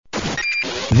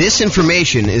This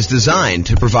information is designed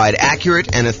to provide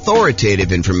accurate and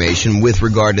authoritative information with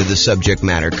regard to the subject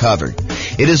matter covered.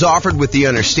 It is offered with the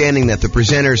understanding that the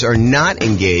presenters are not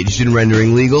engaged in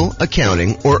rendering legal,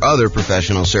 accounting, or other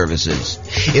professional services.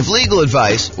 If legal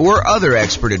advice or other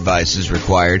expert advice is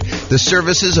required, the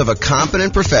services of a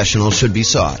competent professional should be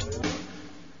sought.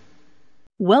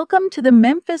 Welcome to the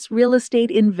Memphis Real Estate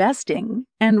Investing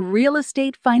and Real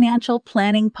Estate Financial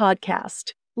Planning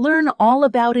Podcast. Learn all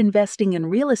about investing in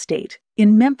real estate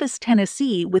in Memphis,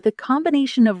 Tennessee, with a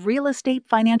combination of real estate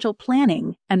financial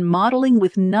planning and modeling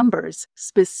with numbers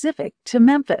specific to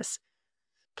Memphis,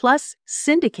 plus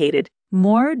syndicated,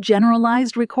 more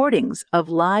generalized recordings of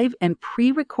live and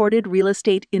pre-recorded real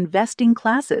estate investing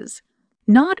classes,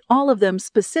 not all of them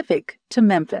specific to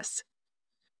Memphis.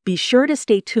 Be sure to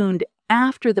stay tuned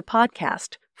after the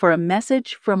podcast for a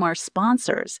message from our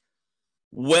sponsors.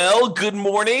 Well, good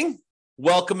morning.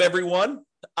 Welcome, everyone.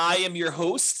 I am your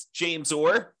host, James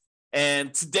Orr,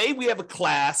 and today we have a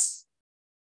class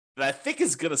that I think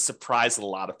is going to surprise a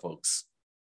lot of folks.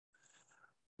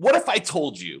 What if I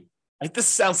told you, this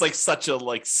sounds like such a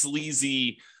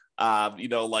sleazy,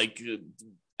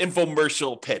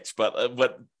 infomercial pitch,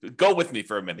 but go with me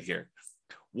for a minute here.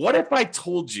 What if I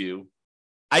told you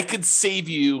I could save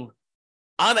you,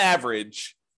 on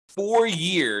average, 4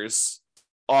 years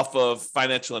off of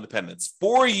financial independence,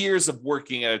 4 years of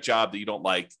working at a job that you don't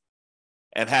like,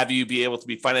 and have you be able to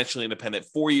be financially independent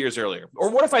 4 years earlier? Or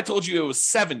what if I told you it was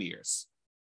 7 years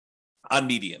on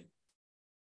median?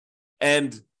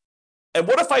 And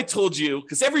what if I told you,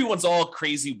 because everyone's all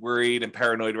crazy worried and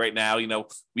paranoid right now,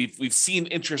 we've seen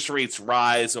interest rates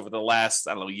rise over the last,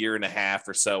 year and a half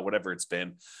or so, whatever it's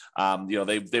been.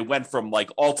 They went from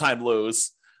all-time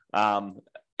lows.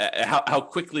 How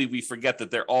quickly we forget that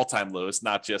they're all-time lows,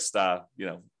 not just,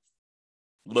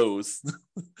 lows,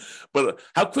 but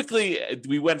how quickly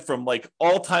we went from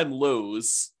all-time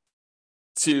lows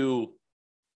to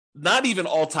not even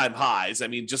all-time highs. I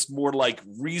mean, just more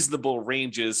reasonable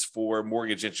ranges for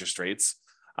mortgage interest rates,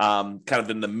 kind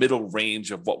of in the middle range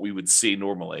of what we would see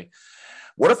normally.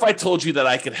 What if I told you that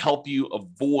I could help you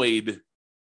avoid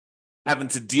having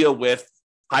to deal with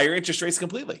higher interest rates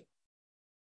completely?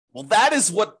 Well, that is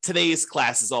what today's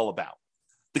class is all about.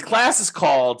 The class is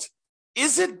called,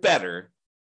 Is It Better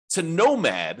to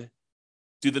Nomad,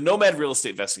 do the Nomad real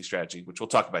estate investing strategy, which we'll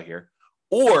talk about here,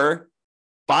 or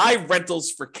buy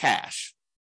rentals for cash?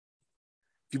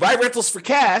 If you buy rentals for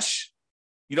cash,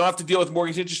 you don't have to deal with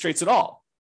mortgage interest rates at all.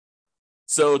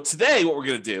 So today, what we're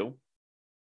going to do,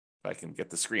 if I can get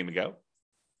the screen to go,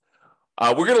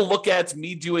 we're going to look at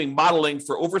me doing modeling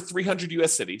for over 300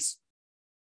 U.S. cities.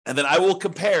 And then I will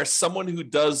compare someone who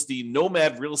does the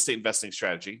Nomad real estate investing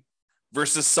strategy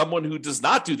versus someone who does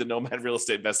not do the Nomad real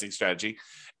estate investing strategy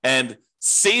and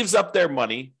saves up their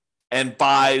money and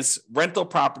buys rental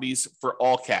properties for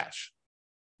all cash.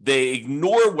 They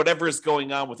ignore whatever is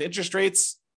going on with interest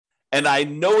rates. And I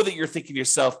know that you're thinking to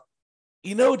yourself,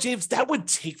 James, that would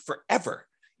take forever.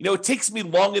 It takes me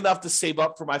long enough to save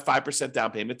up for my 5%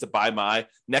 down payment to buy my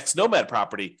next Nomad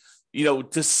property.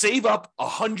 To save up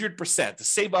 100%, to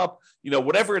save up,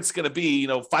 whatever it's going to be,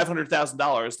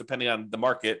 $500,000, depending on the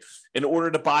market, in order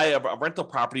to buy a rental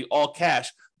property all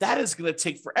cash, that is going to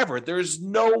take forever. There's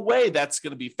no way that's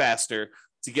going to be faster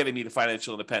to getting me to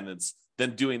financial independence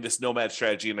than doing this Nomad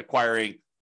strategy and acquiring,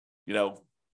 10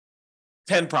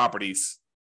 properties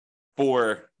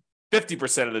for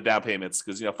 50% of the down payments,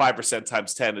 because, 5%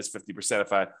 times 10 is 50%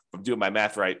 if I'm doing my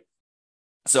math right.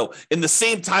 So in the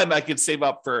same time I could save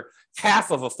up for half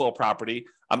of a full property,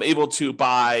 I'm able to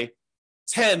buy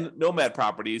 10 Nomad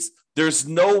properties. There's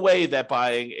no way that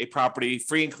buying a property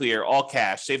free and clear, all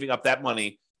cash, saving up that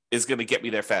money is going to get me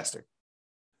there faster.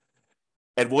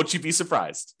 And won't you be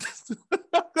surprised?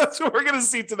 That's what we're going to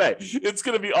see today. It's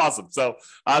going to be awesome. So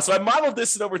I modeled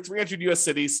this in over 300 U.S.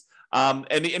 cities.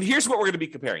 And here's what we're going to be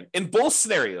comparing. In both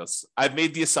scenarios, I've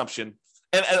made the assumption,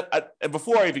 and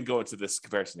before I even go into this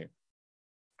comparison here,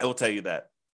 I will tell you that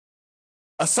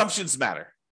assumptions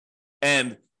matter.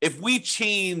 And if we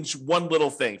change one little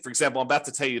thing, for example, I'm about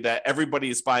to tell you that everybody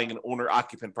is buying an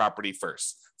owner-occupant property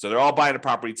first. So they're all buying a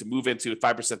property to move into,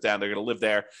 5% down. They're going to live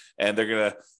there, and they're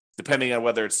going to, depending on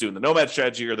whether it's doing the Nomad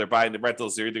strategy or they're buying the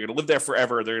rentals, they're either going to live there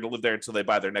forever or they're going to live there until they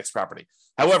buy their next property.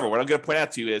 However, what I'm going to point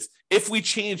out to you is if we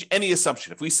change any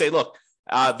assumption, if we say, look,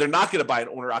 they're not going to buy an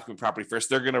owner-occupant property first.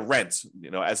 They're going to rent,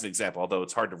 as an example, although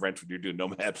it's hard to rent when you're doing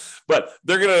Nomad, but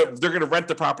they're going to rent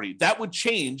the property. That would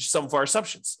change some of our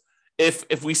assumptions.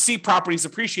 If we see properties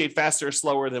appreciate faster or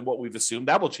slower than what we've assumed,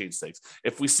 that will change things.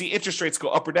 If we see interest rates go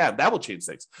up or down, that will change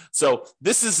things. So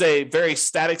this is a very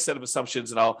static set of assumptions,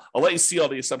 and I'll let you see all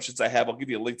the assumptions I have. I'll give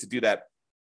you a link to do that.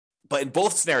 But in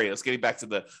both scenarios, getting back to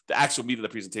the actual meat of the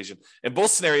presentation, in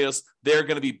both scenarios, they're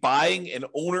going to be buying an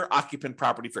owner-occupant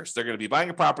property first. They're going to be buying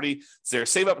a property, so they're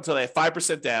save up until they have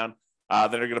 5% down.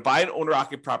 Then they're going to buy an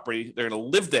owner-occupant property. They're going to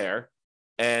live there,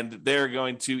 and they're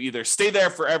going to either stay there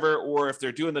forever, or if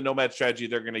they're doing the Nomad strategy,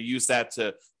 they're going to use that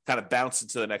to kind of bounce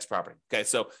into the next property. Okay,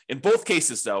 so in both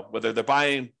cases, though, whether they're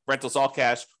buying rentals all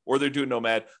cash or they're doing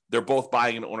Nomad, they're both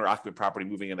buying an owner-occupant property,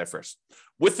 moving in there first.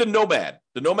 With the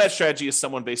Nomad strategy is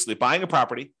someone basically buying a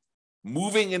property,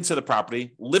 moving into the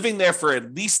property, living there for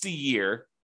at least a year,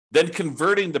 then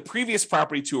converting the previous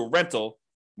property to a rental,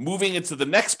 moving into the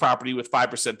next property with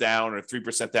 5% down or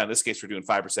 3% down. In this case, we're doing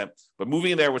 5%, but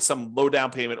moving in there with some low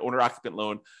down payment, owner-occupant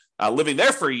loan, living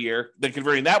there for a year, then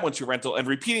converting that one to rental and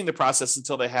repeating the process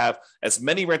until they have as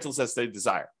many rentals as they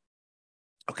desire.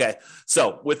 Okay,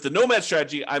 so with the Nomad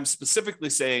strategy, I'm specifically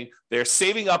saying they're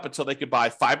saving up until they could buy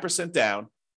 5% down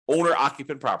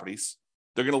owner-occupant properties.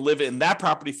 They're going to live in that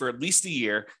property for at least a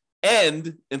year,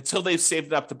 and until they've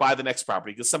saved up to buy the next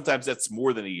property, because sometimes that's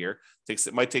more than a year.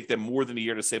 It might take them more than a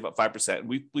year to save up 5%. And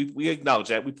we acknowledge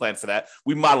that. We plan for that.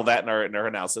 We model that in our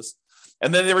analysis.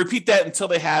 And then they repeat that until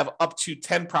they have up to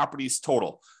 10 properties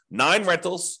total, 9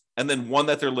 rentals, and then 1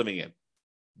 that they're living in.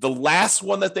 The last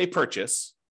one that they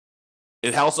purchase,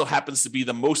 it also happens to be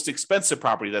the most expensive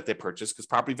property that they purchase because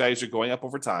property values are going up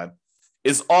over time,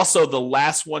 is also the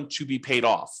last one to be paid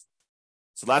off.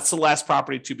 So that's the last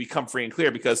property to become free and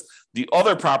clear, because the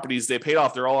other properties they paid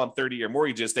off, they're all on 30-year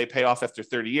mortgages. They pay off after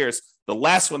 30 years. The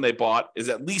last one they bought is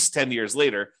at least 10 years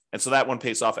later. And so that one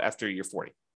pays off after year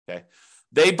 40. Okay.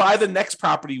 They buy the next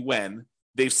property when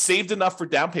they've saved enough for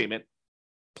down payment,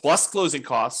 plus closing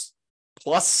costs,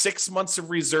 plus 6 months of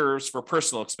reserves for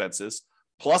personal expenses,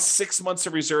 plus 6 months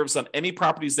of reserves on any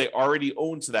properties they already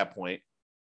own to that point,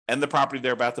 and the property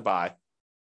they're about to buy.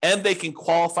 And they can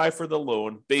qualify for the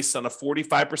loan based on a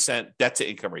 45% debt to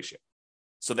income ratio.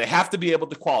 So they have to be able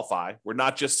to qualify. We're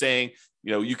not just saying,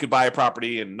 you could buy a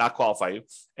property and not qualify you.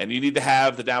 And you need to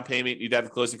have the down payment, you need to have the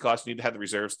closing costs, you need to have the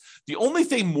reserves. The only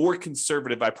thing more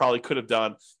conservative I probably could have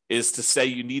done is to say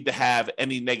you need to have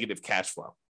any negative cash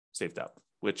flow saved up,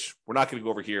 which we're not going to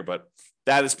go over here, but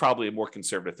that is probably a more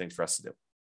conservative thing for us to do.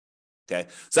 Okay.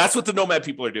 So that's what the Nomad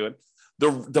people are doing.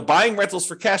 The buying rentals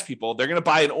for cash people, they're going to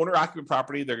buy an owner-occupant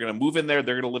property. They're going to move in there.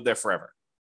 They're going to live there forever.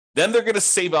 Then they're going to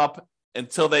save up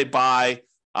until they buy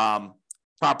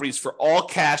properties for all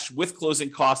cash with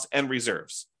closing costs and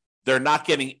reserves. They're not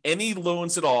getting any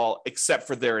loans at all except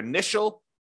for their initial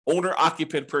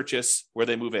owner-occupant purchase where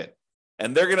they move in.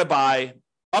 And they're going to buy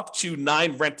up to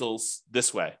 9 rentals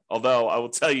this way. Although I will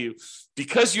tell you,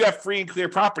 because you have free and clear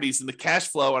properties, and the cash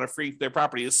flow on a free and clear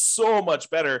property is so much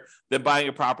better than buying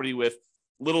a property with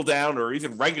little down or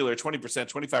even regular 20%,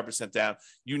 25% down,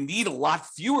 you need a lot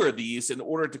fewer of these in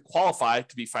order to qualify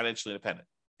to be financially independent.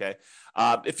 Okay.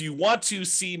 If you want to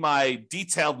see my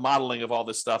detailed modeling of all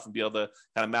this stuff and be able to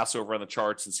kind of mouse over on the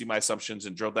charts and see my assumptions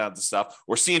and drill down to stuff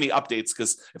or see any updates,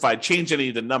 because if I change any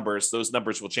of the numbers, those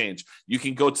numbers will change. You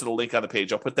can go to the link on the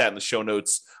page. I'll put that in the show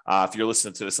notes if you're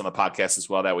listening to this on the podcast as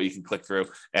well. That way you can click through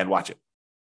and watch it.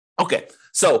 Okay.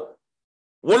 So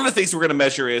one of the things we're going to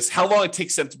measure is how long it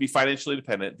takes them to be financially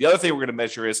independent. The other thing we're going to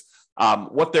measure is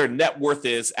what their net worth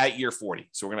is at year 40.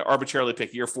 So we're going to arbitrarily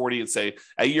pick year 40 and say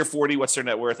at year 40, what's their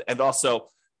net worth? And also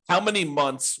how many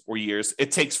months or years it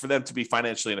takes for them to be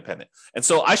financially independent. And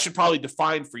so I should probably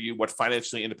define for you what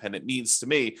financially independent means to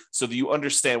me so that you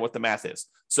understand what the math is.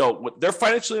 So they're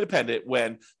financially independent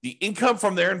when the income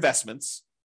from their investments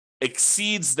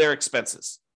exceeds their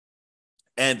expenses.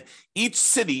 And each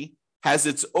city has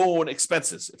its own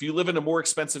expenses. If you live in a more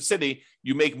expensive city,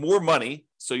 you make more money,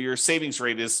 so your savings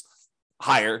rate is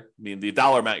higher. I mean, the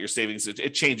dollar amount you're saving,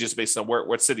 it changes based on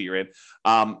what city you're in.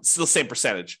 Still the same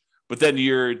percentage. But then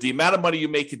the amount of money you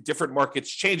make in different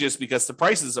markets changes because the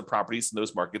prices of properties in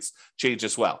those markets change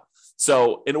as well.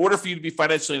 So in order for you to be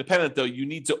financially independent, though, you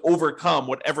need to overcome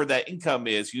whatever that income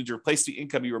is. You need to replace the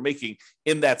income you were making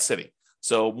in that city.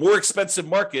 So more expensive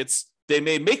markets, they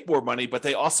may make more money, but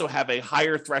they also have a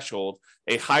higher threshold,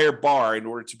 a higher bar in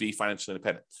order to be financially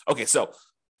independent. Okay, so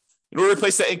in order to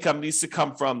replace that income, it needs to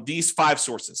come from these 5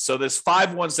 sources. So there's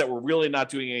 5 ones that we're really not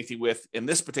doing anything with in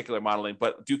this particular modeling,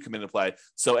 but do come into play.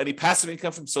 So any passive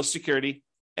income from Social Security,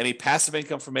 any passive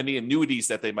income from any annuities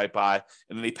that they might buy,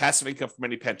 and any passive income from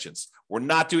any pensions. We're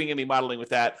not doing any modeling with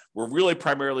that. We're really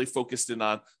primarily focused in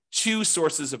on 2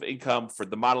 sources of income for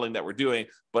the modeling that we're doing,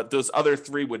 but those other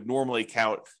 3 would normally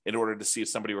count in order to see if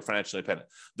somebody were financially independent.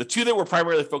 The 2 that we're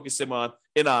primarily focusing on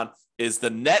is the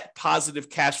net positive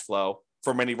cash flow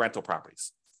from any rental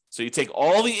properties. So you take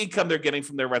all the income they're getting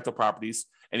from their rental properties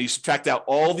and you subtract out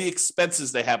all the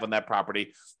expenses they have on that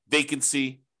property,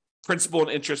 vacancy, principal and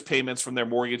interest payments from their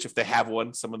mortgage if they have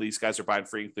one. Some of these guys are buying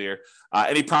free and clear.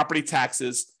 Any property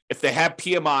taxes. If they have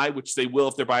PMI, which they will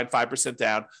if they're buying 5%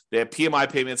 down, they have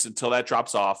PMI payments until that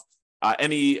drops off.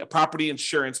 Any property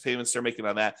insurance payments they're making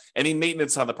on that, any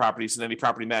maintenance on the properties, and any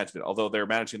property management, although they're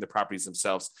managing the properties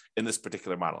themselves in this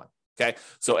particular modeling. Okay,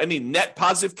 so any net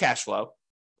positive cash flow,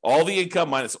 all the income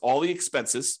minus all the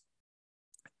expenses.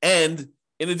 And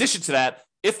in addition to that,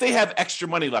 if they have extra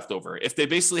money left over, if they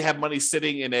basically have money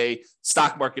sitting in a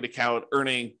stock market account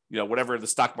earning, whatever the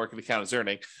stock market account is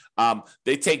earning,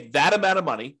 they take that amount of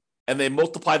money and they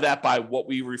multiply that by what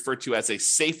we refer to as a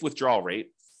safe withdrawal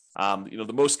rate.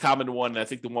 The most common one, and I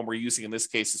think the one we're using in this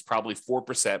case is probably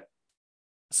 4%.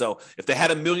 So if they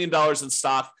had $1 million in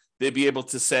stock, they'd be able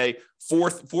to say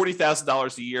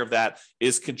 $40,000 a year of that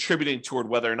is contributing toward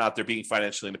whether or not they're being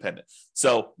financially independent.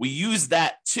 So we use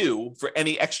that too for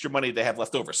any extra money they have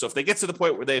left over. So if they get to the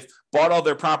point where they've bought all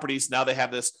their properties, now they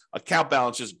have this account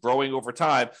balance just growing over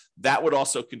time, that would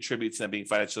also contribute to them being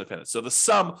financially independent. So the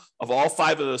sum of all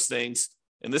 5 of those things,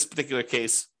 in this particular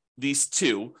case, these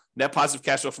 2, net positive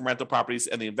cash flow from rental properties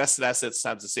and the invested assets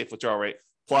times the safe withdrawal rate,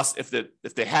 plus if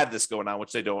they had this going on,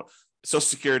 which they don't, Social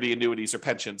Security, annuities, or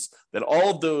pensions, then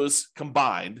all of those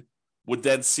combined would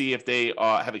then see if they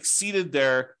have exceeded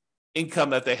their income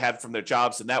that they had from their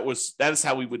jobs. And that is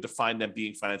how we would define them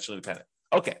being financially independent.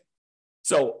 Okay.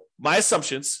 So my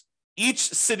assumptions, each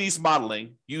city's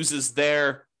modeling uses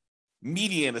their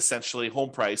median, essentially,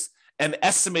 home price and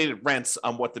estimated rents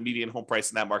on what the median home price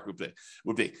in that market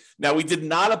would be. Now, we did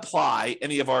not apply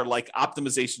any of our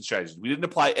optimization strategies. We didn't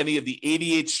apply any of the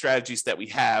 88 strategies that we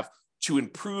have to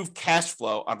improve cash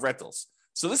flow on rentals.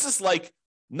 So this is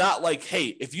not like, hey,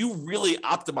 if you really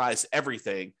optimize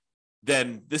everything,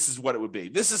 then this is what it would be.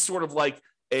 This is sort of like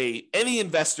any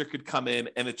investor could come in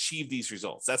and achieve these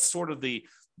results. That's sort of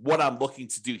what I'm looking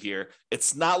to do here.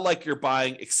 It's not like you're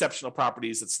buying exceptional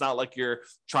properties. It's not like you're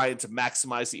trying to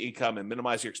maximize the income and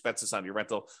minimize your expenses on your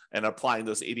rental and applying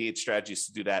those 88 strategies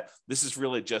to do that. This is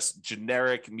really just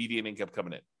generic median income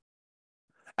coming in.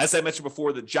 As I mentioned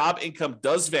before, the job income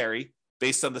does vary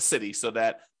based on the city so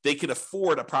that they can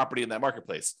afford a property in that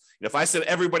marketplace. If I said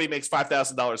everybody makes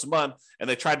 $5,000 a month and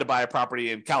they tried to buy a property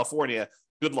in California,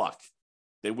 good luck.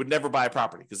 They would never buy a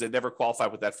property because they never qualify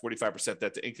with that 45%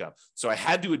 debt to income. So I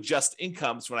had to adjust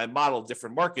incomes when I modeled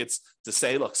different markets to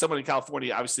say, look, someone in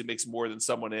California obviously makes more than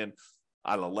someone in,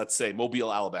 let's say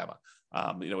Mobile, Alabama,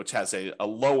 which has a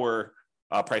lower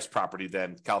price property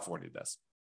than California does.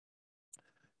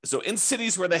 So in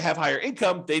cities where they have higher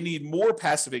income, they need more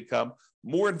passive income,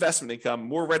 more investment income,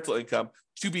 more rental income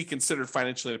to be considered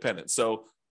financially independent. So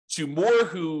to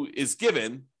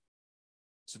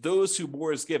those who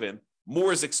more is given,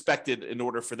 more is expected in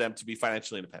order for them to be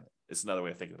financially independent. It's another way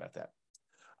of thinking about that.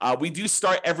 We do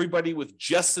start everybody with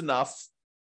just enough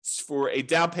for a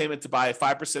down payment to buy a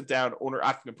 5% down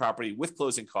owner-occupant property with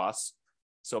closing costs.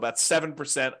 So about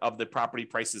 7% of the property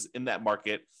prices in that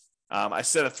market. I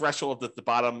set a threshold at the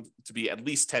bottom to be at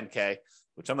least 10K,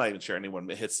 which I'm not even sure anyone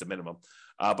hits the minimum.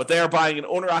 But they are buying an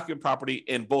owner-occupant property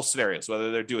in both scenarios,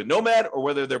 whether they're doing Nomad or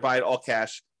whether they're buying all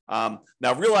cash.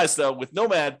 Now realize though, with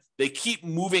Nomad, they keep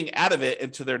moving out of it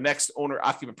into their next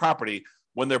owner-occupant property.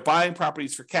 When they're buying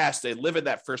properties for cash, they live in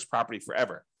that first property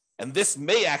forever. And this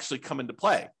may actually come into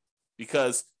play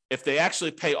because if they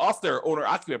actually pay off their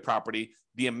owner-occupant property,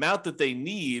 the amount that they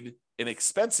need in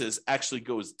expenses actually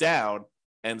goes down.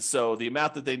 And so the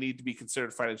amount that they need to be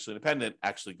considered financially independent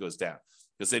actually goes down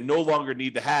because they no longer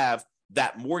need to have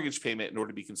that mortgage payment in order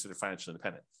to be considered financially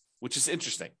independent, which is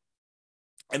interesting.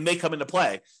 And may come into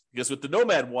play because with the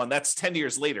Nomad one, that's 10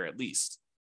 years later at least,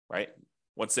 right?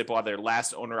 Once they bought their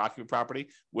last owner-occupant property.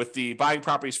 With the buying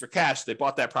properties for cash, they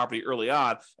bought that property early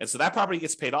on, and so that property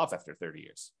gets paid off after 30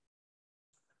 years.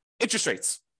 Interest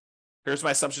rates. Here's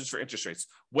my assumptions for interest rates.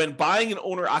 When buying an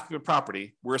owner-occupant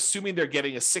property, we're assuming they're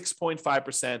getting a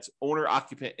 6.5%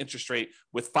 owner-occupant interest rate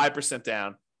with 5%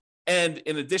 down. And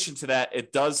in addition to that,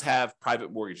 it does have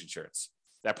private mortgage insurance.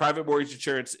 That private mortgage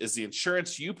insurance is the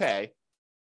insurance you pay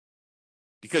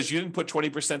because you didn't put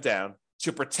 20% down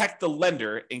to protect the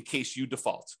lender in case you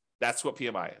default. That's what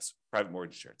PMI is, private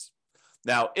mortgage insurance.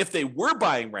 Now, if they were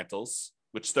buying rentals,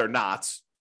 which they're not,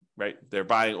 right? They're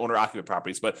buying owner-occupant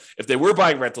properties. But if they were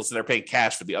buying rentals and they're paying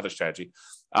cash for the other strategy,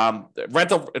 the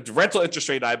rental interest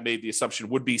rate I've made the assumption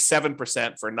would be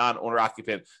 7% for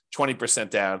non-owner-occupant, 20%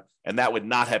 down, and that would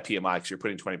not have PMI because you're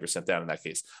putting 20% down in that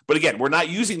case. But again, we're not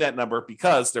using that number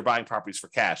because they're buying properties for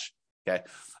cash. Okay.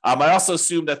 I also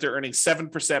assume that they're earning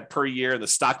 7% per year in the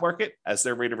stock market as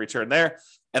their rate of return there.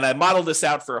 And I modeled this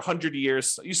out for 100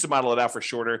 years. I used to model it out for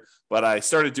shorter, but I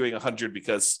started doing 100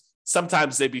 because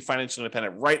sometimes they'd be financially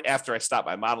independent right after I stopped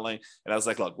my modeling. And I was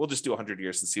like, look, we'll just do 100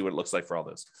 years and see what it looks like for all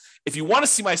those. If you want to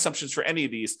see my assumptions for any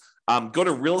of these, go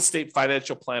to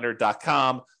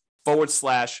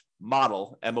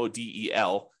realestatefinancialplanner.com/model,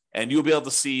 MODEL, and you'll be able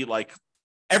to see like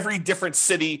every different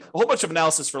city, a whole bunch of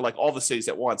analysis for like all the cities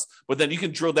at once, but then you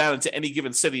can drill down into any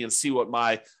given city and see what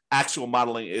my actual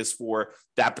modeling is for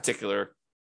that particular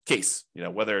case,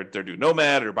 whether they're doing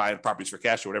Nomad or buying properties for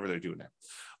cash or whatever they're doing there.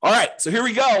 All right, so here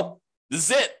we go. This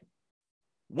is it.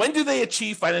 When do they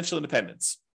achieve financial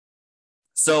independence?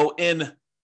 So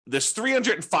there's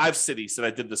 305 cities that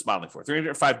I did this modeling for,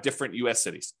 305 different US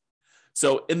cities.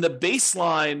 So in the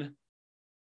baseline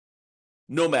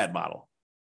Nomad model,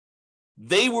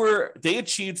 they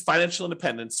achieved financial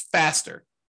independence faster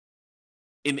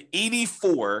in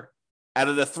 84 out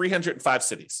of the 305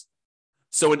 cities.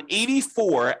 So in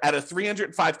 84 out of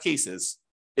 305 cases,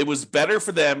 it was better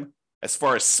for them as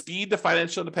far as speed to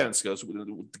financial independence goes,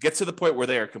 to get to the point where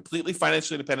they are completely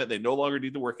financially independent. They no longer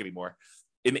need to work anymore.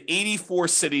 In 84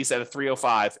 cities out of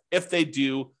 305, if they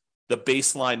do the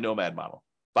baseline Nomad model,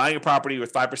 buying a property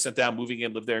with 5% down, moving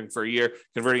in, live there for a year,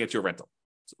 converting it to a rental.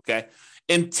 Okay.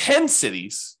 In 10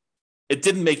 cities, it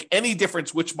didn't make any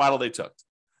difference which model they took.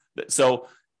 So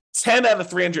 10 out of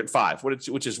 305,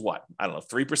 which is what? I don't know,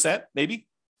 3% maybe?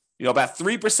 About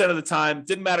 3% of the time,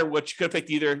 didn't matter what you could have picked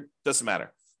either, doesn't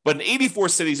matter. But in 84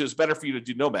 cities, it was better for you to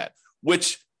do Nomad,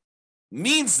 which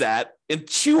means that in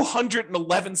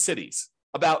 211 cities,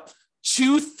 about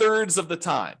 2/3 of the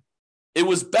time, it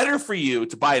was better for you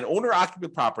to buy an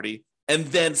owner-occupant property and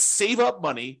then save up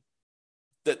money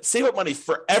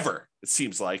forever, it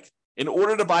seems like, in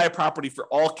order to buy a property for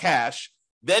all cash,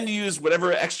 then use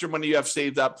whatever extra money you have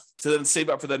saved up to then save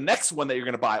up for the next one that you're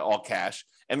going to buy all cash,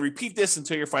 and repeat this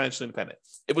until you're financially independent.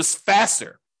 It was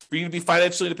faster for you to be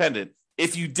financially independent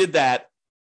if you did that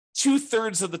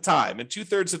 2/3 of the time in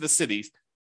 2/3 of the cities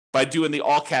by doing the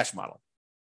all cash model.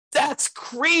 That's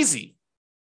crazy,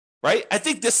 right? I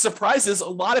think this surprises a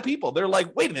lot of people. They're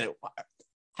like, wait a minute,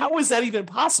 how is that even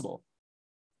possible?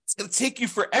 It's going to take you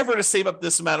forever to save up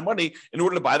this amount of money in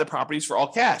order to buy the properties for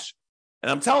all cash. And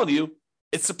I'm telling you,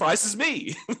 it surprises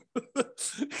me.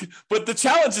 But the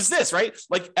challenge is this, right?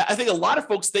 Like, I think a lot of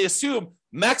folks, they assume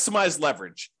maximize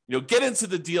leverage, get into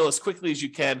the deal as quickly as you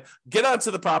can, get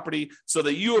onto the property so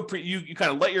that you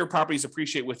kind of let your properties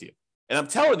appreciate with you. And I'm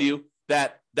telling you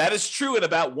that is true in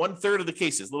about 1/3 of the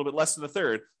cases, a little bit less than a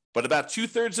third, but about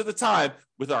 2/3 of the time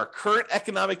with our current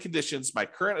economic conditions, my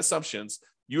current assumptions,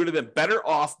 you would have been better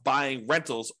off buying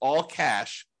rentals all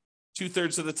cash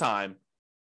 2/3 of the time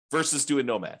versus doing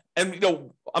Nomad. And,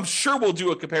 I'm sure we'll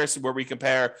do a comparison where we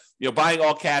compare, buying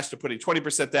all cash to putting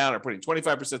 20% down or putting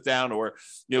 25% down, or,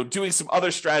 doing some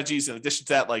other strategies in addition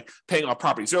to that, like paying off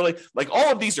properties early. Like,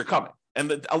 all of these are coming.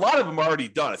 And a lot of them are already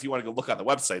done if you want to go look on the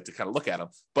website to kind of look at them.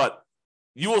 But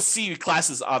you will see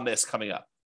classes on this coming up.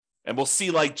 And we'll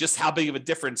see like just how big of a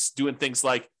difference doing things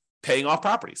like paying off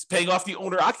properties, paying off the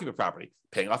owner-occupant property,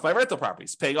 paying off my rental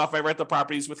properties, paying off my rental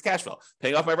properties with cash flow,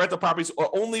 paying off my rental properties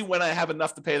or only when I have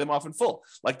enough to pay them off in full.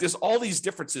 Like, there's all these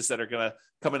differences that are going to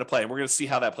come into play, and we're going to see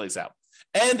how that plays out.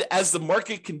 And as the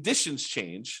market conditions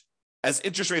change, as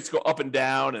interest rates go up and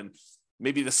down, and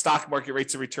maybe the stock market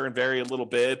rates of return vary a little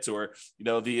bit, or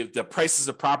the prices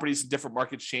of properties in different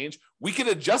markets change, we can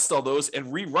adjust all those and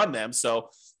rerun them.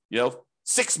 So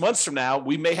 6 months from now,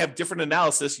 we may have different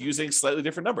analysis using slightly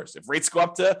different numbers. If rates go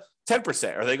up to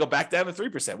 10% or they go back down to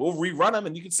 3%, we'll rerun them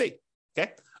and you can see.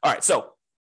 Okay. All right. So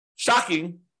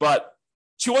shocking, but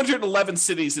 211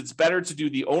 cities, it's better to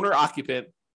do the owner occupant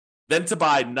than to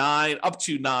buy up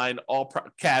to nine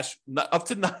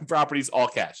properties, all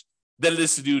cash, than it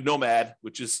is to do Nomad,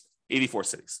 which is 84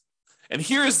 cities. And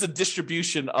here is the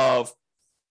distribution of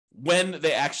when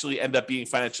they actually end up being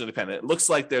financially independent. It looks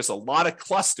like there's a lot of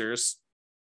clusters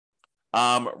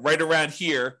right around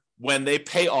here when they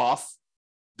pay off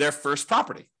their first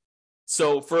property.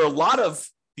 So for a lot of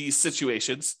these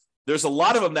situations, there's a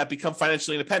lot of them that become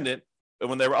financially independent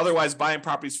when they were otherwise buying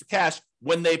properties for cash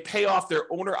when they pay off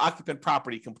their owner-occupant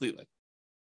property completely,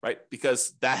 right?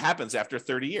 Because that happens after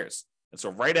 30 years. And so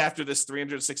right after this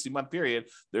 360-month period,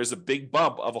 there's a big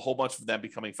bump of a whole bunch of them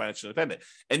becoming financially independent.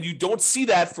 And you don't see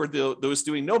that for those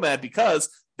doing Nomad because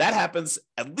that happens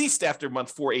at least after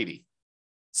month 480,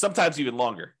 sometimes even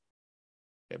longer.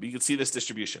 Okay, but you can see this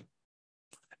distribution.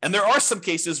 And there are some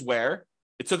cases where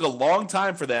it took a long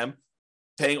time for them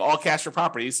paying all cash for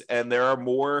properties, and there are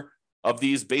more of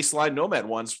these baseline Nomad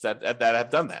ones that have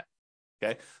done that.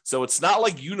 Okay, so it's not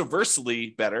like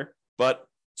universally better, but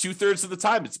 2/3 of the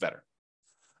time it's better.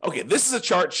 Okay, this is a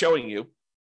chart showing you.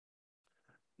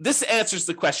 This answers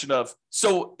the question of,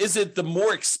 so is it the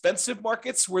more expensive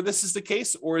markets where this is the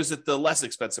case, or is it the less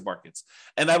expensive markets?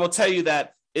 And I will tell you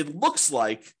that it looks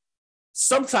like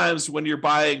sometimes when you're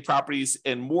buying properties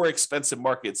in more expensive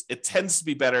markets, it tends to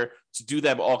be better to do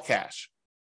them all cash,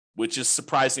 which is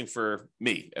surprising for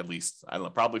me, at least. I don't know,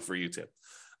 probably for you too.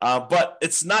 But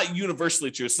it's not universally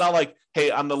true. It's not like,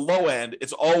 hey, on the low end,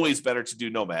 it's always better to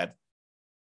do Nomad.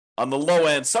 On the low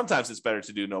end, sometimes it's better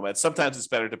to do Nomad. Sometimes it's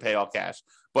better to pay all cash.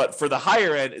 But for the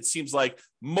higher end, it seems like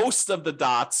most of the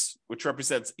dots, which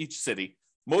represents each city,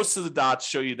 most of the dots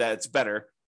show you that it's better.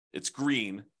 It's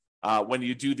green when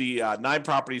you do the 9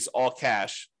 properties all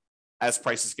cash as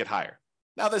prices get higher.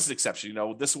 Now, this is an exception. You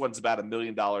know, this one's about $1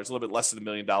 million, a little bit less than $1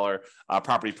 million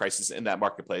property prices in that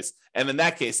marketplace. And in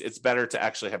that case, it's better to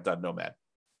actually have done Nomad.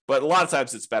 But a lot of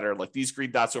times it's better, like these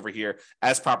green dots over here,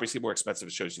 as properties get more expensive,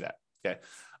 it shows you that. Okay.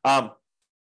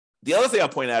 The other thing I'll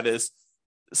point out is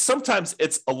sometimes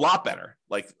it's a lot better.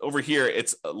 Like over here,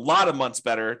 it's a lot of months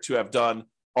better to have done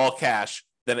all cash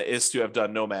than it is to have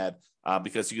done Nomad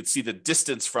because you can see the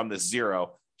distance from this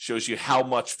 0 shows you how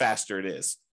much faster it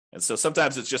is. And so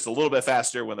sometimes it's just a little bit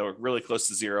faster when they're really close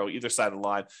to 0, either side of the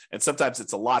line. And sometimes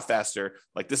it's a lot faster.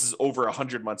 Like this is over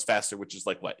 100 months faster, which is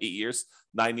like what, 8 years,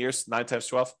 9 years, 9 times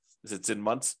 12, because it's in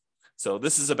months. So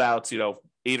this is about,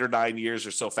 8 or 9 years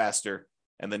or so faster.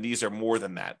 And then these are more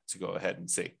than that to go ahead and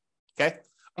see. Okay.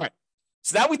 All right.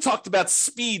 So now we talked about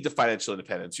speed to financial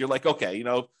independence. You're like, okay,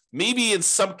 maybe in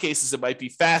some cases it might be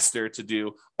faster to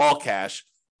do all cash,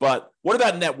 but what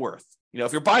about net worth?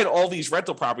 If you're buying all these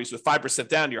rental properties with 5%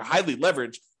 down, you're highly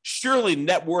leveraged. Surely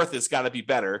net worth has got to be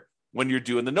better when you're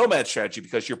doing the Nomad strategy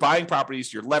because you're buying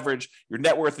properties, you're leveraged, your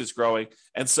net worth is growing.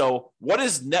 And so what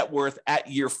is net worth at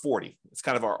year 40? It's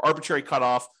kind of our arbitrary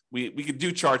cutoff. We could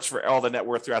do charts for all the net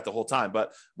worth throughout the whole time,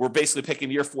 but we're basically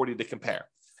picking year 40 to compare.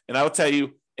 And I will tell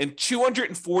you, in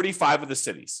 245 of the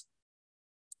cities,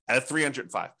 out of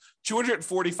 305,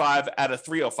 245 out of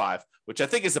 305, which I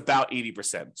think is about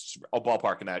 80%. I'll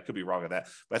ballpark in that. I could be wrong on that,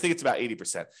 but I think it's about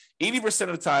 80%. 80%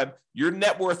 of the time, your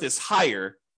net worth is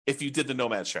higher if you did the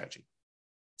Nomad strategy.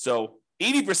 So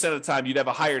 80% of the time, you'd have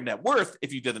a higher net worth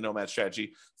if you did the Nomad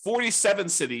strategy. 47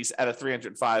 cities out of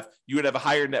 305, you would have a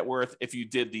higher net worth if you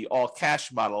did the all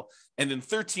cash model. And in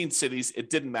 13 cities, it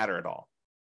didn't matter at all.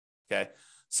 Okay.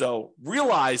 So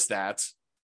realize that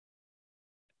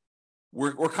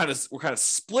we're kind of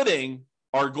splitting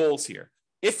our goals here.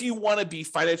 If you want to be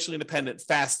financially independent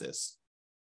fastest,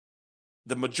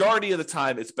 the majority of the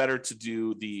time, it's better to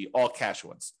do the all cash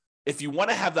ones. If you want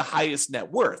to have the highest net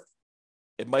worth,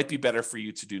 it might be better for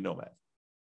you to do Nomad.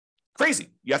 Crazy.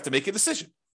 You have to make a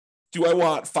decision. Do I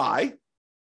want FI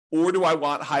or do I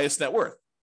want highest net worth?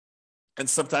 And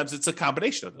sometimes it's a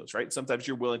combination of those, right? Sometimes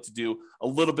you're willing to do a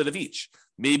little bit of each.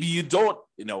 Maybe you don't,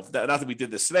 not that we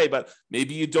did this today, but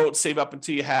maybe you don't save up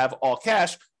until you have all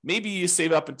cash. Maybe you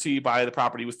save up until you buy the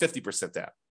property with 50% down.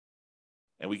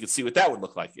 And we can see what that would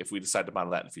look like if we decide to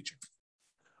model that in the future.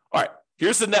 All right,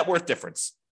 here's the net worth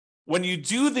difference. When you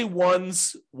do the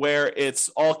ones where it's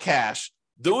all cash,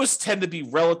 those tend to be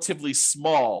relatively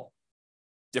small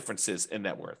differences in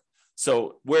net worth.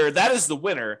 So where that is the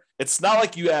winner, it's not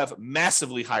like you have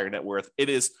massively higher net worth. It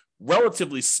is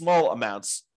relatively small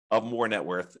amounts of more net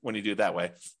worth when you do it that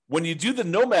way. When you do the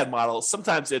Nomad model,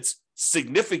 sometimes it's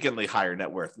significantly higher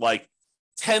net worth, like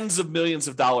tens of millions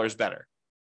of dollars better.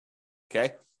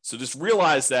 Okay. So just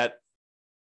realize that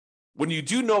when you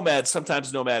do Nomad,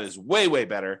 sometimes Nomad is way, way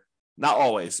better. Not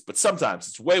always, but sometimes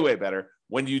it's way, way better.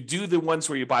 When you do the ones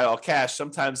where you buy all cash,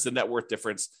 sometimes the net worth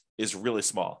difference is really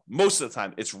small. Most of the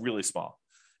time, it's really small.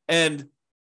 And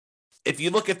if you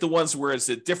look at the ones where it's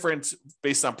different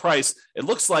based on price, it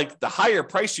looks like the higher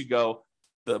price you go,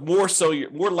 the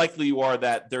more likely you are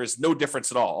that there is no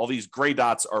difference at all. All these gray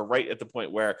dots are right at the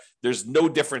point where there's no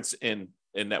difference in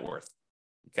net worth.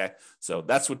 Okay, so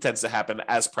that's what tends to happen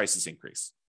as prices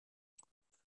increase.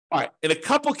 All right, in a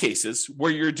couple cases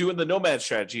where you're doing the Nomad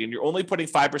strategy and you're only putting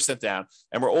 5% down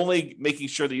and we're only making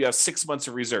sure that you have 6 months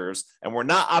of reserves and we're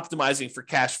not optimizing for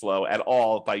cash flow at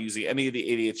all by using any of the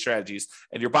 88 strategies,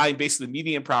 and you're buying basically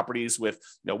median properties with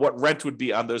what rent would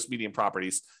be on those median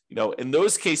properties, in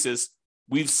those cases,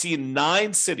 we've seen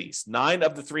 9 cities, 9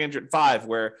 of the 305,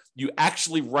 where you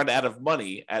actually run out of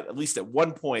money at least at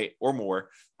one point or more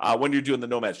when you're doing the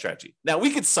Nomad strategy. Now, we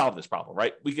could solve this problem,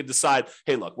 right? We could decide,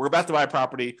 hey, look, we're about to buy a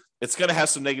property. It's going to have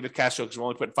some negative cash flow because we're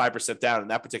only putting 5% down in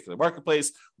that particular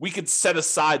marketplace. We could set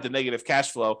aside the negative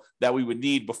cash flow that we would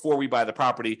need before we buy the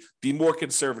property, be more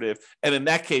conservative. And in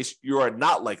that case, you are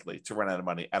not likely to run out of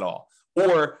money at all.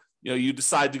 Or you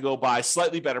decide to go buy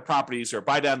slightly better properties or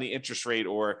buy down the interest rate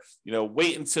or,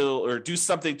 wait until or do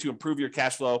something to improve your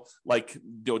cash flow, like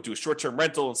do a short-term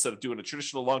rental instead of doing a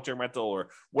traditional long-term rental or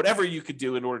whatever you could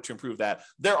do in order to improve that.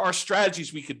 There are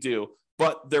strategies we could do,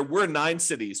 but there were 9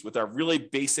 cities with our really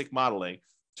basic modeling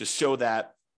to show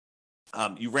that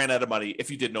you ran out of money if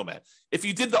you did Nomad. If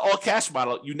you did the all cash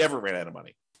model, you never ran out of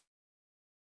money.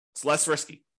 It's less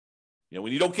risky.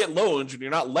 When you don't get loans, when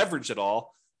you're not leveraged at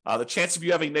all, the chance of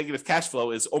you having negative cash flow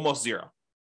is almost zero.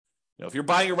 If you're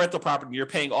buying a rental property and you're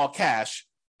paying all cash,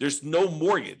 there's no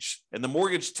mortgage. And the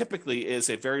mortgage typically is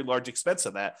a very large expense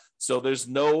on that. So there's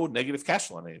no negative cash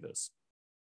flow on any of those.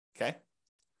 Okay.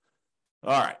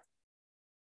 All right.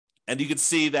 And you can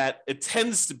see that it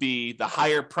tends to be the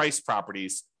higher price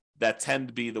properties that tend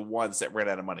to be the ones that ran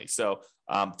out of money. So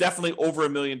definitely over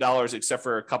 $1 million, except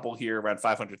for a couple here around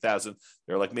 500,000.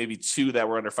 There are like maybe 2 that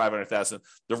were under 500,000.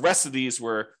 The rest of these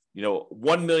were,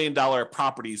 $1 million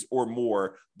properties or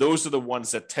more. Those are the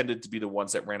ones that tended to be the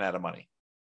ones that ran out of money.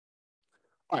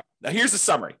 All right, now here's the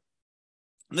summary.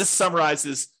 And this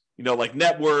summarizes, like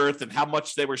net worth and how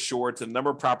much they were short and the number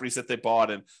of properties that they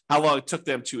bought and how long it took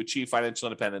them to achieve financial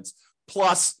independence,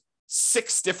 plus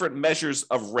 6 different measures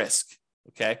of risk.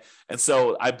 Okay. And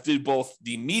so I did both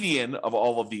the median of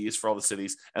all of these for all the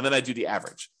cities, and then I do the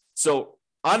average. So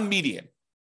on median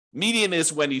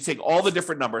is when you take all the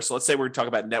different numbers. So let's say we're talking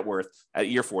about net worth at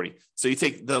year 40. So you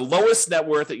take the lowest net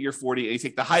worth at year 40 and you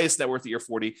take the highest net worth at year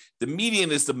 40. The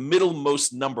median is the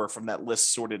middlemost number from that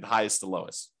list sorted highest to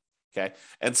lowest. Okay.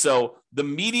 And so the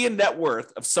median net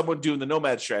worth of someone doing the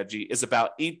Nomad strategy is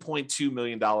about $8.2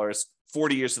 million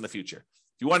 40 years in the future.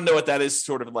 If you want to know what that is,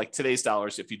 sort of like today's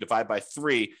dollars, if you divide by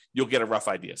 3, you'll get a rough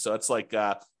idea. So it's like,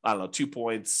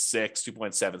 2.6,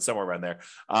 2.7, somewhere around there,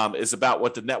 is about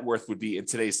what the net worth would be in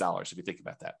today's dollars, if you think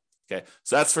about that. Okay.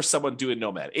 So that's for someone doing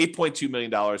Nomad. $8.2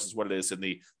 million is what it is in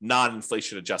the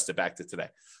non-inflation adjusted back to today.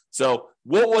 So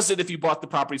what was it if you bought the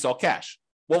properties all cash?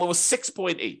 Well, it was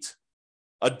 6.8,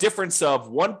 a difference of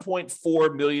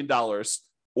 $1.4 million.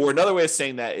 Or another way of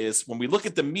saying that is when we look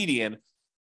at the median,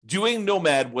 doing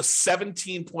Nomad was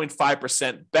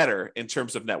 17.5% better in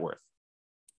terms of net worth.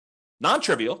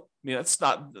 Non-trivial. It's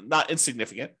not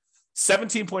insignificant.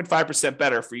 17.5%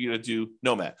 better for you to do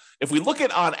Nomad. If we look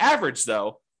at on average,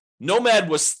 though, Nomad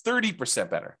was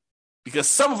 30% better because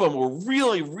some of them were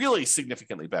really, really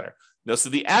significantly better.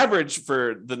 So the average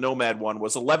for the Nomad one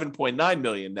was 11.9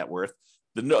 million net worth.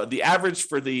 The average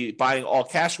for the buying all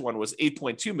cash one was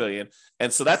 8.2 million.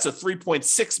 And so that's a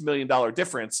 $3.6 million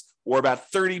difference, or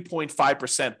about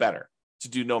 30.5% better to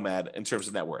do Nomad in terms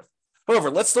of net worth. However,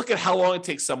 let's look at how long it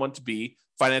takes someone to be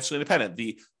financially independent,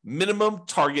 the minimum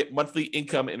target monthly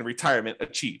income in retirement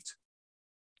achieved.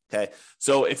 Okay.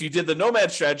 So if you did the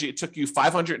Nomad strategy, it took you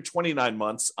 529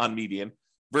 months on median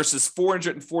versus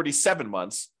 447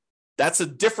 months. That's a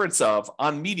difference of,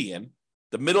 on median,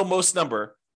 the middlemost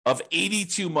number of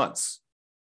 82 months.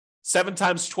 7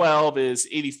 times 12 is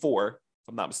 84, if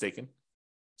I'm not mistaken.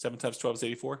 7 times 12 is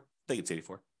 84. I think it's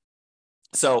 84.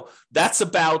 So that's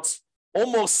about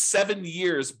almost 7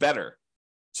 years better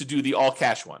to do the all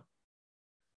cash one.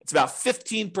 It's about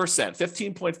 15%,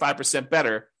 15.5%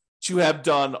 better to have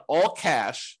done all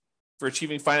cash for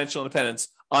achieving financial independence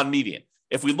on median.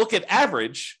 If we look at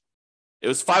average, it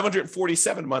was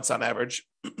 547 months on average,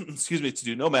 to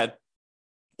do Nomad,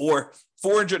 or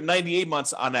 498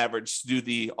 months on average to do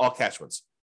the all cash ones.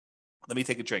 Let me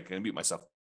take a drink and mute myself.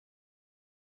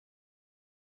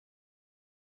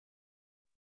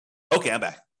 Okay, I'm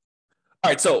back. All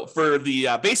right, so for the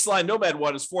baseline Nomad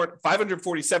one is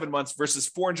 547 months versus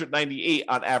 498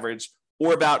 on average,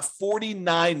 or about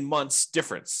 49 months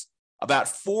difference. About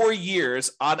 4 years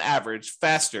on average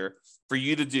faster for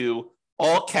you to do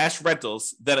all cash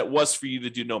rentals than it was for you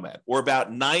to do Nomad, or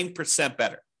about 9%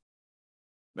 better.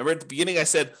 Remember at the beginning, I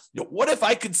said, what if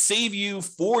I could save you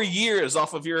 4 years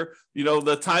off of your,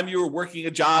 the time you were working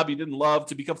a job you didn't love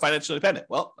to become financially independent?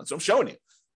 Well, that's what I'm showing you.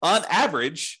 On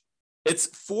average, it's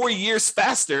 4 years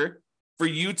faster for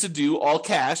you to do all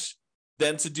cash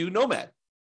than to do Nomad.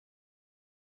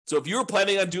 So if you were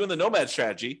planning on doing the Nomad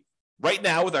strategy right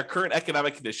now with our current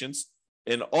economic conditions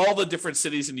in all the different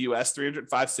cities in the U.S.,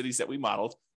 305 cities that we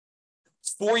modeled,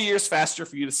 it's 4 years faster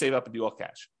for you to save up and do all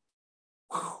cash.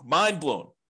 Mind blown.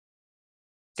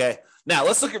 Okay. Now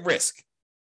let's look at risk.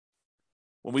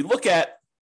 When we look at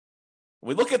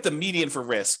the median for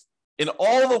risk, in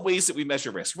all the ways that we measure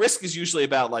risk, risk is usually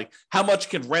about like how much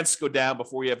can rents go down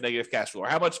before you have negative cash flow, or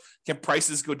how much can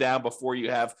prices go down before you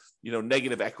have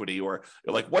negative equity, or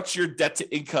like what's your debt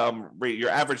to income rate, your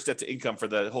average debt to income for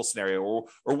the whole scenario, or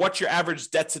what's your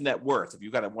average debt to net worth if you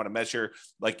kind of want to measure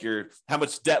like how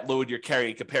much debt load you're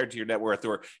carrying compared to your net worth,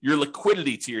 or your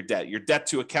liquidity to your debt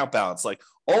to account balance. Like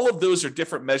all of those are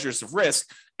different measures of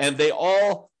risk, and a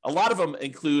lot of them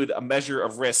include a measure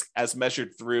of risk as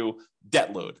measured through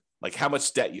debt load, like how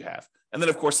much debt you have. And then,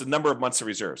 of course, the number of months of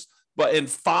reserves. But in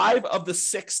 5 of the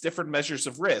 6 different measures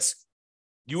of risk,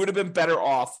 you would have been better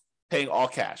off paying all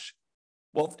cash.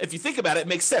 Well, if you think about it, it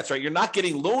makes sense, right? You're not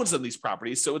getting loans on these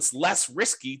properties, so it's less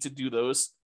risky to do those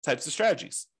types of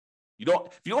strategies. If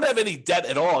you don't have any debt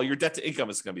at all, your debt to income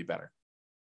is going to be better,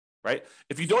 right?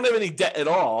 If you don't have any debt at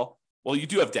all, well, you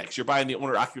do have debt because you're buying the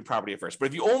owner-occupant property at first. But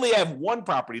if you only have one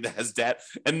property that has debt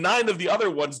and 9 of the other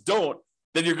ones don't,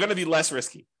 then you're going to be less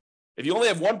risky. If you only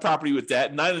have one property with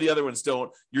debt, 9 of the other ones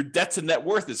don't, your debt to net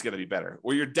worth is going to be better,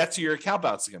 or your debt to your account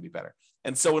balance is going to be better.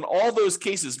 And so in all those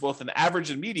cases, both an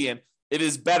average and median, it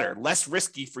is better, less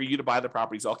risky for you to buy the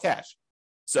properties all cash.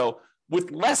 So with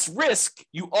less risk,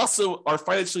 you also are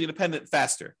financially independent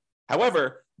faster.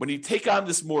 However, when you take on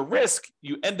this more risk,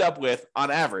 you end up with,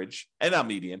 on average and on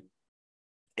median,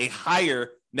 a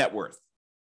higher net worth.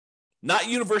 Not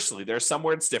universally. There's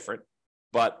somewhere it's different,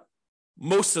 but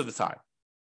most of the time.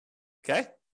 Okay?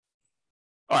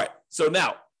 All right. So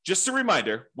now, just a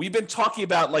reminder, we've been talking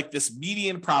about like this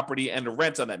median property and the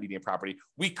rent on that median property.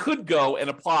 We could go and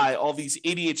apply all these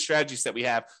 88 strategies that we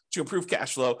have to improve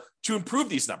cash flow, to improve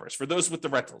these numbers for those with the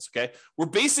rentals. Okay? We're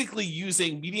basically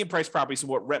using median price properties and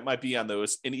what rent might be on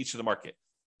those in each of the market.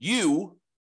 You,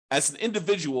 as an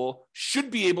individual,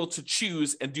 should be able to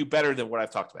choose and do better than what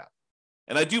I've talked about.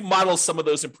 And I do model some of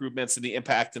those improvements and the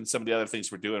impact and some of the other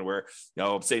things we're doing where,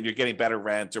 I'm saying you're getting better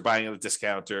rent or buying at a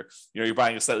discount, or, you're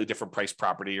buying a slightly different price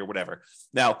property or whatever.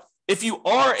 Now, if you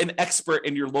are an expert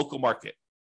in your local market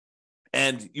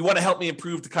and you want to help me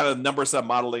improve the kind of numbers I'm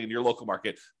modeling in your local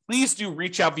market, please do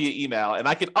reach out via email and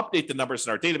I can update the numbers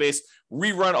in our database,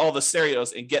 rerun all the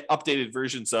scenarios, and get updated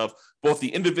versions of both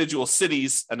the individual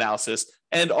cities analysis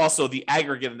and also the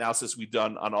aggregate analysis we've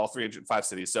done on all 305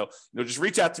 cities. So, just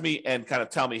reach out to me and kind of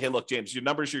tell me, hey, look, James, your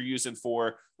numbers you're using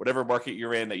for whatever market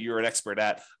you're in that you're an expert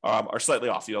at are slightly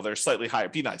off. They're slightly higher.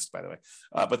 Be nice, by the way,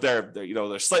 but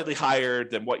they're slightly higher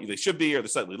than what they should be, or they're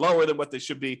slightly lower than what they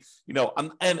should be.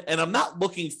 I'm not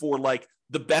looking for like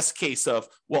the best case of,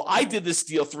 well, I did this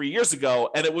deal 3 years ago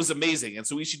and it was amazing, and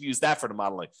so we should use that for the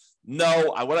modeling.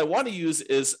 No, what I want to use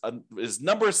is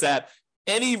numbers that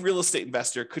any real estate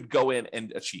investor could go in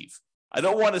and achieve. I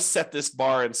don't want to set this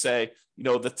bar and say,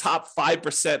 the top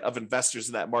 5% of investors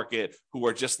in that market who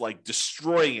are just like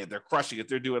destroying it, they're crushing it,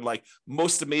 they're doing like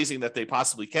most amazing that they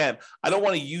possibly can. I don't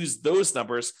want to use those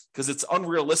numbers because it's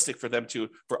unrealistic for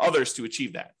others to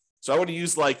achieve that. So I want to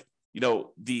use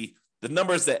the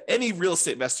numbers that any real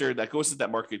estate investor that goes into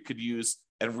that market could use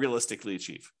and realistically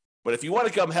achieve. But if you want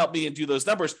to come help me and do those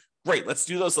numbers, great, let's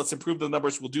do those. Let's improve the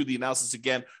numbers. We'll do the analysis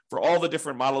again for all the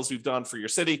different models we've done for your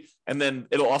city. And then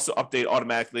it'll also update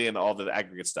automatically and all the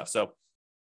aggregate stuff. So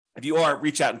if you are,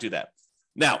 reach out and do that.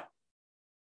 Now,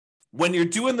 when you're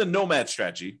doing the Nomad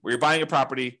strategy, where you're buying a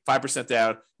property, 5%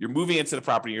 down, you're moving into the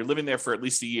property, you're living there for at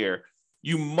least a year,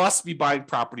 you must be buying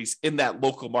properties in that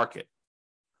local market.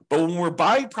 But when we're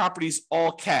buying properties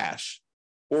all cash,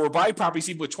 or we're buying properties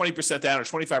even with 20% down or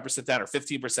 25% down or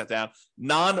 15% down,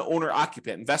 non-owner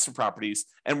occupant investment properties,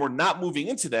 and we're not moving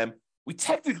into them, we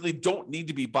technically don't need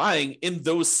to be buying in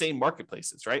those same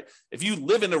marketplaces, right? If you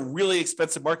live in a really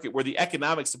expensive market where the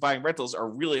economics of buying rentals are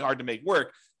really hard to make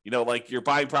work, like you're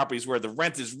buying properties where the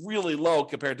rent is really low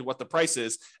compared to what the price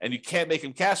is, and you can't make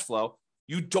them cash flow,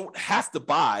 you don't have to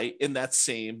buy in that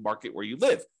same market where you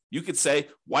live. You could say,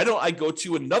 why don't I go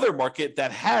to another market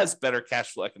that has better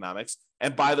cash flow economics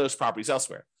and buy those properties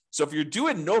elsewhere? So if you're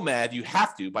doing Nomad, you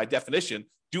have to, by definition,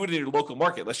 do it in your local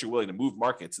market, unless you're willing to move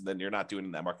markets, and then you're not doing it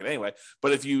in that market anyway.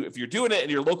 But if you're doing it in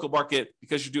your local market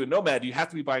because you're doing Nomad, you have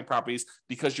to be buying properties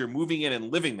because you're moving in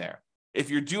and living there. If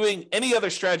you're doing any other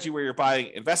strategy where you're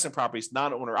buying investment properties,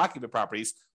 non-owner occupant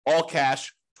properties, all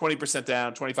cash, 20%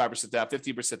 down, 25% down,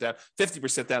 15% down,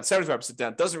 50% down, 75%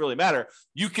 down, doesn't really matter.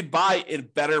 You can buy in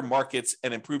better markets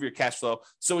and improve your cash flow.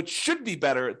 So it should be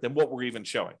better than what we're even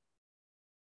showing.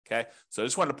 Okay. So I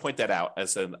just wanted to point that out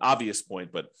as an obvious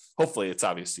point, but hopefully it's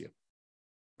obvious to you.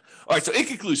 All right. So in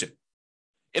conclusion,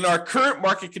 in our current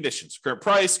market conditions, current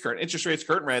price, current interest rates,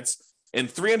 current rents, in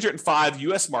 305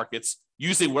 US markets,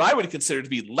 using what I would consider to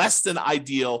be less than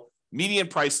ideal median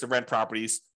price to rent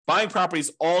properties, buying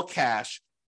properties all cash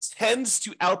tends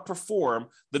to outperform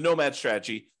the Nomad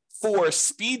strategy for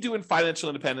speed to financial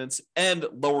independence and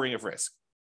lowering of risk.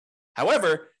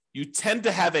 However, you tend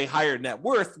to have a higher net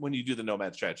worth when you do the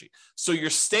Nomad strategy. So your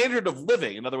standard of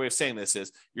living, another way of saying this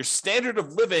is your standard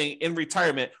of living in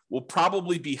retirement will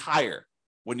probably be higher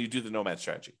when you do the Nomad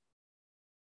strategy.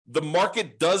 The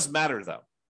market does matter though.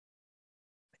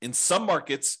 In some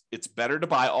markets, it's better to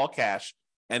buy all cash,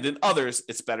 and in others,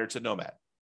 it's better to Nomad.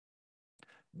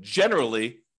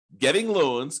 Generally, getting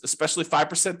loans, especially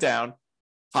 5% down,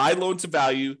 high loan to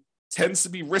value, tends to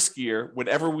be riskier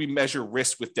whenever we measure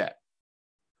risk with debt.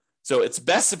 So it's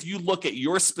best if you look at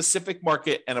your specific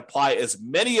market and apply as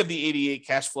many of the 88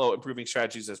 cash flow improving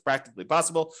strategies as practically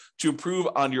possible to improve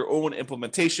on your own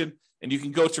implementation. And you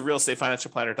can go to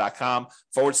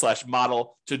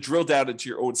realestateFinancialPlanner.com/model to drill down into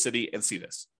your own city and see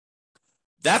this.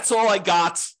 That's all I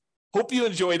got. Hope you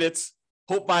enjoyed it.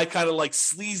 Hope my kind of like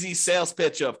sleazy sales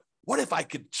pitch of what if I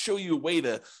could show you a way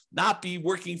to not be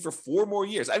working for 4 more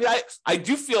years? I mean, I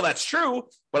do feel that's true,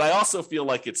 but I also feel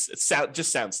like it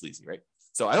just sounds sleazy, right?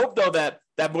 So I hope, though, that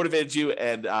motivated you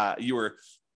and you were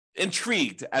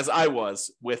intrigued, as I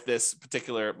was, with this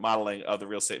particular modeling of the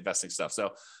real estate investing stuff. So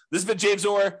this has been James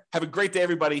Orr. Have a great day,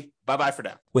 everybody. Bye-bye for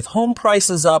now. With home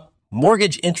prices up,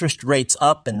 mortgage interest rates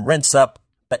up, and rents up,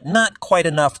 but not quite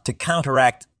enough to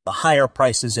counteract the higher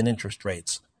prices and interest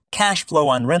rates, cash flow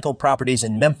on rental properties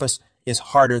in Memphis is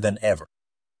harder than ever.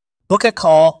 Book a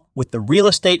call with the Real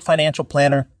Estate Financial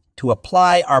Planner to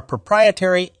apply our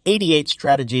proprietary 88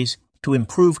 strategies to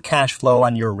improve cash flow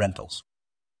on your rentals.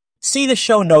 See the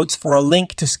show notes for a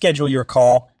link to schedule your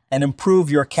call and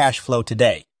improve your cash flow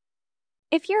today.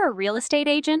 If you're a real estate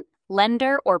agent,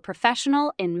 lender, or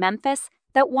professional in Memphis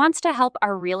that wants to help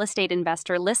our real estate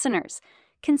investor listeners,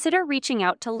 consider reaching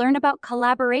out to learn about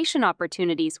collaboration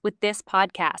opportunities with this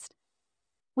podcast.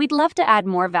 We'd love to add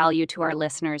more value to our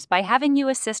listeners by having you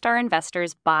assist our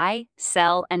investors buy,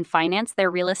 sell, and finance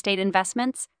their real estate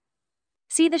investments.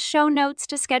 See the show notes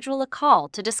to schedule a call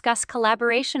to discuss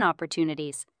collaboration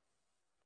opportunities.